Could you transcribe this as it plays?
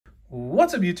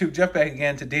What's up, YouTube? Jeff back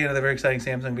again. Today, another very exciting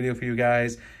Samsung video for you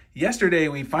guys. Yesterday,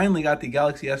 we finally got the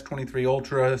Galaxy S23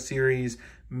 Ultra series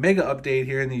mega update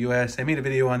here in the US. I made a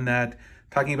video on that,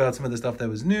 talking about some of the stuff that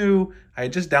was new. I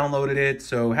had just downloaded it,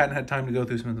 so hadn't had time to go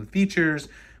through some of the features,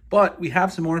 but we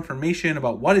have some more information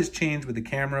about what has changed with the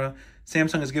camera.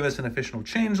 Samsung has given us an official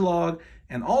change log,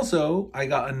 and also I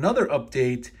got another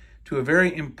update to a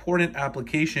very important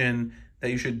application that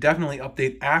you should definitely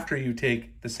update after you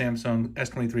take the Samsung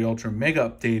S23 Ultra Mega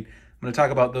Update. I'm going to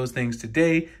talk about those things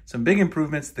today. Some big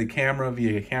improvements to the camera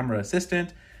via Camera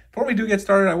Assistant. Before we do get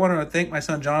started, I want to thank my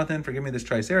son Jonathan for giving me this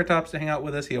Triceratops to hang out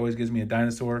with us. He always gives me a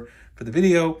dinosaur for the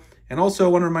video. And also I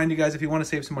want to remind you guys, if you want to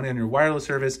save some money on your wireless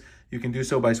service, you can do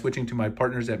so by switching to my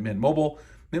partners at Mint Mobile.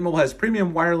 Mint Mobile has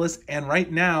premium wireless, and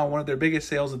right now, one of their biggest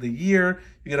sales of the year,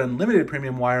 you get unlimited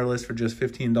premium wireless for just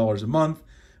 $15 a month.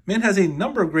 Mint has a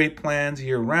number of great plans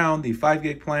year-round: the 5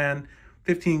 gig plan,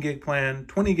 15 gig plan,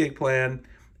 20 gig plan,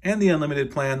 and the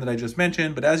unlimited plan that I just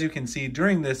mentioned. But as you can see,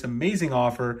 during this amazing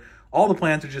offer, all the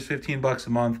plans are just 15 bucks a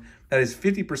month. That is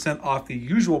 50% off the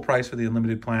usual price for the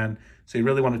unlimited plan, so you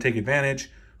really want to take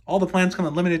advantage. All the plans come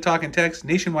with limited talk and text,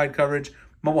 nationwide coverage,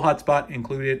 mobile hotspot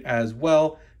included as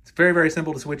well. It's very, very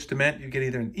simple to switch to Mint. You get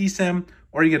either an eSIM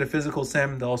or you get a physical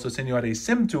SIM. They'll also send you out a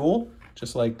SIM tool,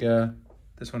 just like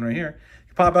this one right here.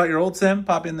 You pop out your old SIM,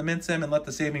 pop in the Mint SIM, and let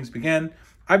the savings begin.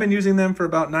 I've been using them for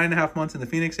about 9.5 months in the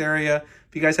Phoenix area.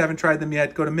 If you guys haven't tried them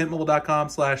yet, go to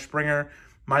mintmobile.com/Springer.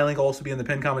 My link will also be in the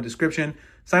pinned comment description.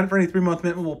 Sign up for any 3-month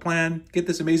Mint Mobile plan. Get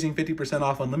this amazing 50%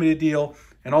 off unlimited deal.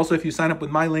 And also, if you sign up with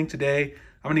my link today,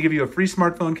 I'm going to give you a free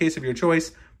smartphone case of your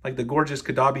choice, like the gorgeous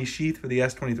Kadabi sheath for the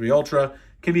S23 Ultra.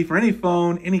 Can be for any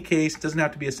phone, any case. It doesn't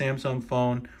have to be a Samsung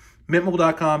phone.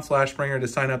 mintmobile.com/Springer to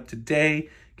sign up today.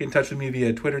 Get in touch with me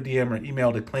via Twitter, DM, or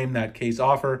email to claim that case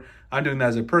offer. I'm doing that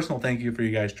as a personal thank you for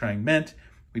you guys trying Mint.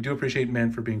 We do appreciate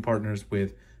Mint for being partners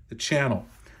with the channel.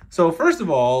 So first of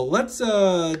all, let's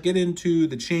get into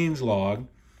the change log.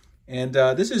 And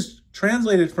this is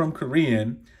translated from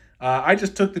Korean. I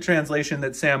just took the translation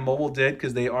that Sam Mobile did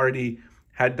because they already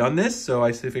had done this. So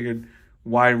I figured,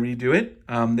 why redo it?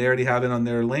 They already have it on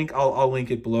their link. I'll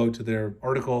link it below to their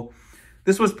article.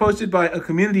 This was posted by a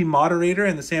community moderator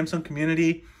in the Samsung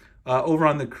community over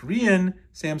on the Korean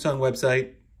Samsung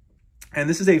website. And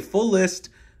this is a full list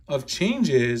of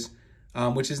changes,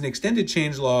 which is an extended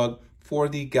change log for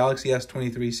the Galaxy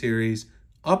S23 series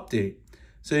update.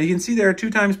 So you can see there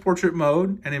 2x portrait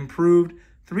mode, and improved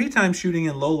 3x shooting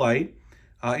in low light,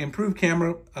 improved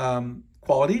camera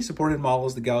quality, supported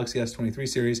models, the Galaxy S23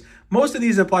 series. Most of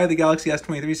these apply to the Galaxy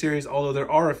S23 series, although there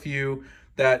are a few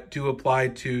that do apply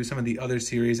to some of the other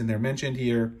series, and they're mentioned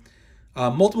here.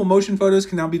 Multiple motion photos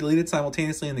can now be deleted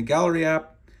simultaneously in the Gallery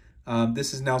app.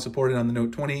 This is now supported on the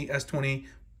Note 20, S20,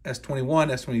 S21,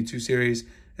 S22 series,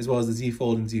 as well as the Z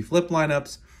Fold and Z Flip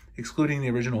lineups, excluding the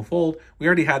original Fold. We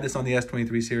already had this on the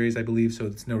S23 series, I believe, so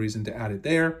there's no reason to add it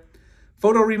there.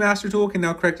 Photo Remaster tool can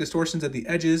now correct distortions at the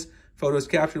edges. Photos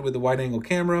captured with the wide-angle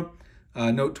camera.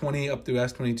 Note 20 up through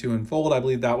S22 and Fold. I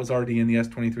believe that was already in the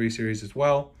S23 series as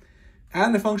well.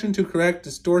 Add a function to correct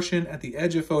distortion at the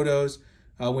edge of photos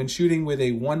when shooting with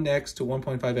a 1x to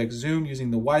 1.5x zoom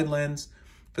using the wide lens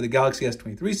for the Galaxy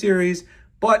S23 series.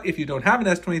 But if you don't have an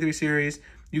S23 series,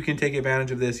 you can take advantage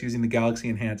of this using the Galaxy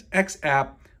Enhance X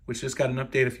app, which just got an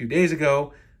update a few days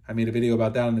ago. I made a video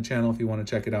about that on the channel. If you want to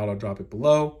check it out, I'll drop it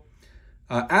below.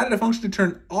 Added a function to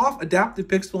turn off adaptive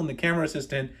pixel in the Camera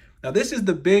Assistant. Now, this is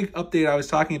the big update I was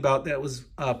talking about that was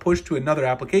pushed to another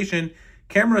application.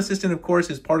 Camera Assistant, of course,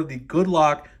 is part of the Good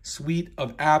Lock suite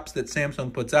of apps that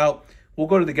Samsung puts out. We'll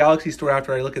go to the Galaxy Store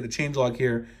after I look at the changelog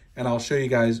here, and I'll show you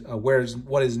guys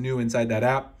what is new inside that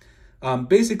app.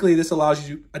 Basically, this allows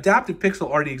you adaptive pixel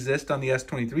already exists on the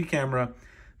S23 camera,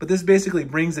 but this basically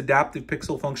brings adaptive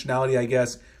pixel functionality, I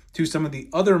guess, to some of the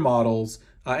other models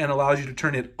and allows you to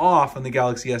turn it off on the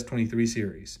Galaxy S23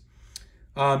 series.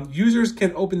 Users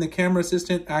can open the Camera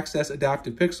Assistant, access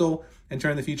adaptive pixel, and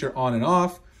turn the feature on and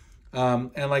off.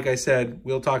 And like I said,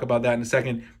 we'll talk about that in a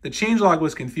second. The changelog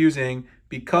was confusing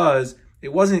because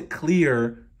it wasn't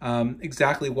clear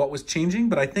exactly what was changing,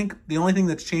 but I think the only thing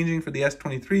that's changing for the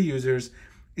S23 users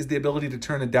is the ability to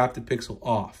turn adaptive pixel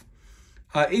off.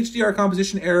 HDR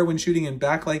composition error when shooting in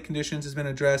backlight conditions has been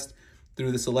addressed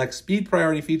through the select speed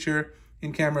priority feature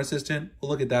in Camera Assistant.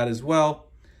 We'll look at that as well.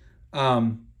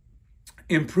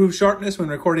 Improved sharpness when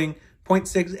recording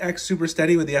 0.6x super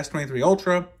steady with the S23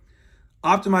 Ultra.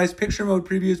 Optimized picture mode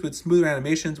previews with smoother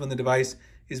animations when the device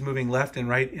is moving left and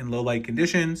right in low light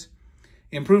conditions.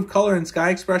 Improved color and sky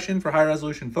expression for high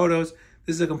resolution photos.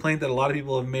 This is a complaint that a lot of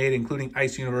people have made, including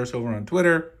Ice Universe over on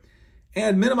Twitter.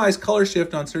 and minimize color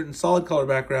shift on certain solid color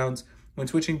backgrounds when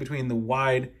switching between the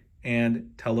wide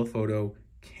and telephoto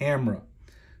camera.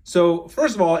 So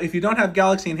first of all, if you don't have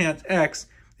Galaxy Enhance X,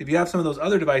 if you have some of those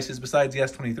other devices besides the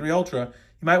S23 Ultra,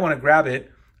 you might want to grab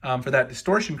it for that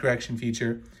distortion correction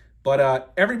feature.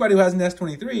 But everybody who has an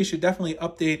S23 should definitely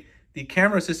update the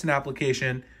camera assistant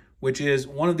application, which is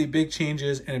one of the big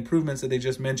changes and improvements that they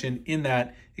just mentioned in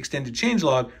that extended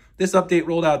changelog. This update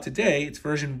rolled out today. It's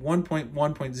version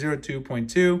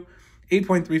 1.1.02.2,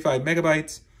 8.35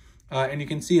 megabytes. And you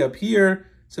can see up here,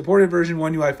 supported version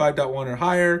 1 UI 5.1 or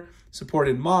higher,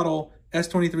 supported model,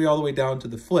 S23 all the way down to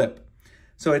the flip.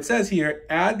 So it says here,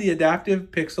 add the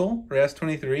adaptive pixel for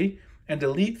S23 and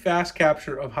delete fast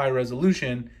capture of high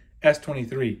resolution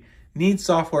S23. Needs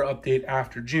software update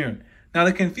after June. Now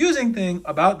the confusing thing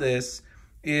about this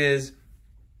is,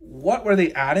 what were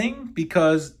they adding?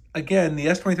 Because again, the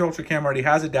S23 Ultra camera already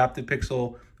has adaptive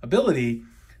pixel ability.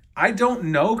 I don't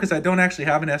know, because I don't actually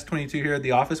have an S22 here at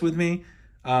the office with me,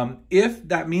 if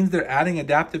that means they're adding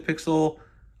adaptive pixel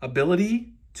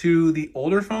ability to the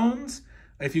older phones,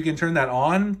 if you can turn that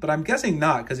on, but I'm guessing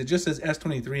not, because it just says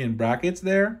S23 in brackets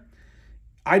there.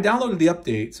 I downloaded the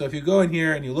update, so if you go in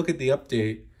here and you look at the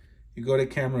update, you go to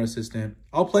Camera Assistant.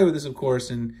 I'll play with this, of course,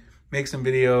 and make some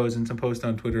videos and some posts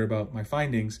on Twitter about my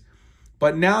findings.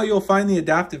 But now you'll find the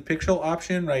adaptive pixel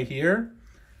option right here.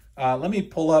 Let me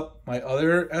pull up my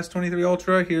other S23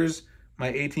 Ultra. Here's my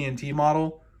AT&T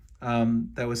model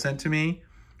that was sent to me.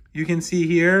 You can see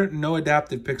here, no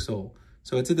adaptive pixel.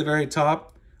 So it's at the very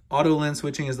top. Auto lens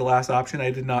switching is the last option.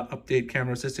 I did not update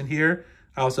Camera Assistant here.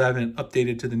 I also haven't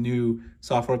updated to the new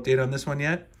software update on this one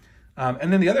yet.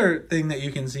 And then the other thing that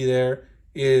you can see there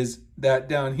is that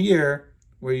down here,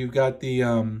 where you've got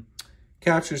the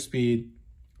capture speed,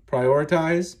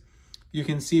 prioritize, you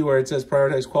can see where it says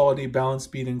prioritize quality, balance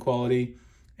speed and quality,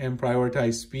 and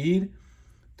prioritize speed.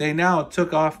 They now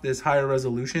took off this higher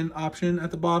resolution option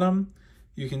at the bottom.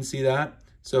 You can see that.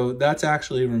 So that's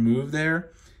actually removed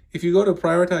there. If you go to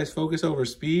prioritize focus over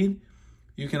speed,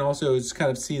 you can also just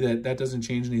kind of see that that doesn't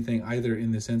change anything either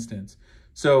in this instance.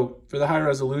 So for the high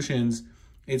resolutions,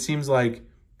 it seems like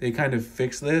they kind of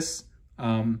fixed this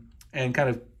and kind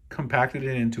of compacted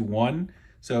it into one.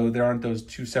 So there aren't those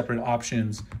two separate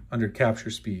options under capture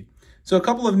speed. So a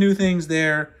couple of new things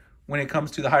there when it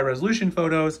comes to the high resolution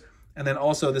photos, and then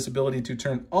also this ability to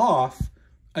turn off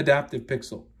adaptive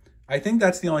pixel. I think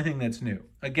that's the only thing that's new.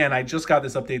 Again, I just got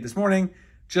this update this morning,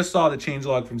 just saw the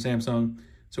changelog from Samsung,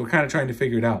 so we're kind of trying to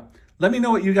figure it out. Let me know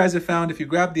what you guys have found. If you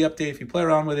grabbed the update, if you play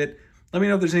around with it, let me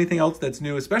know if there's anything else that's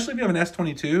new, especially if you have an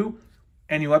S22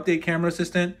 and you update Camera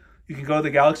Assistant. You can go to the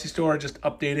Galaxy Store, just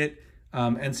update it,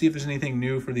 and see if there's anything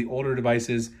new for the older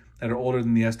devices that are older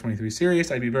than the S23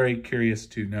 series. I'd be very curious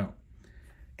to know.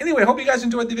 Anyway, hope you guys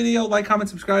enjoyed the video. Like, comment,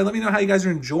 subscribe. Let me know how you guys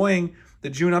are enjoying the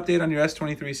June update on your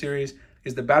S23 series.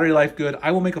 Is the battery life good?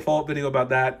 I will make a follow-up video about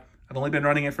that. I've only been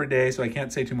running it for a day, so I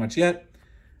can't say too much yet.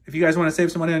 If you guys want to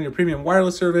save some money on your premium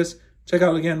wireless service, check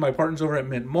out, again, my partners over at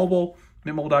Mint Mobile,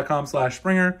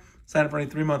 mintmobile.com/Springer. Sign up for any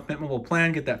 3-month Mint Mobile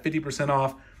plan. Get that 50%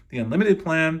 off the unlimited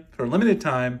plan for a limited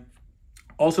time.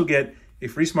 Also get a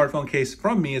free smartphone case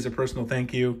from me as a personal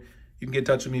thank you. You can get in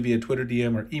touch with me via Twitter,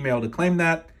 DM, or email to claim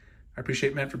that. I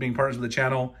appreciate Mint for being partners of the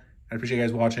channel. I appreciate you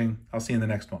guys watching. I'll see you in the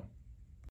next one.